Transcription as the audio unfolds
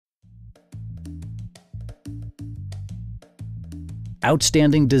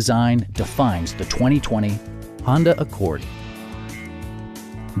Outstanding design defines the 2020 Honda Accord.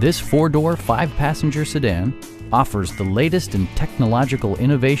 This four-door, five-passenger sedan offers the latest in technological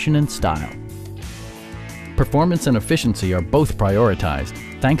innovation and style. Performance and efficiency are both prioritized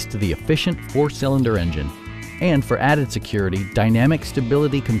thanks to the efficient four-cylinder engine. And for added security, dynamic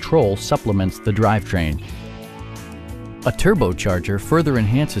stability control supplements the drivetrain. A turbocharger further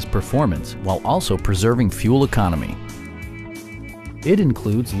enhances performance while also preserving fuel economy. It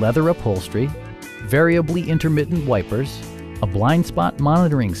includes leather upholstery, variably intermittent wipers, a blind spot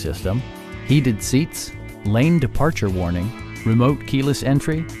monitoring system, heated seats, lane departure warning, remote keyless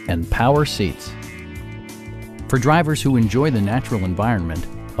entry, and power seats. For drivers who enjoy the natural environment,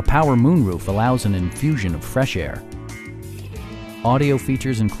 a power moonroof allows an infusion of fresh air. Audio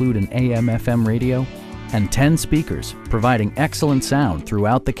features include an AM/FM radio and 10 speakers, providing excellent sound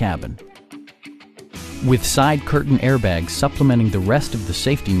throughout the cabin. With side curtain airbags supplementing the rest of the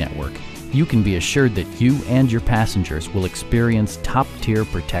safety network, you can be assured that you and your passengers will experience top-tier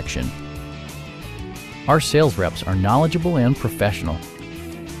protection. Our sales reps are knowledgeable and professional.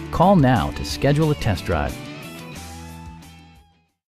 Call now to schedule a test drive.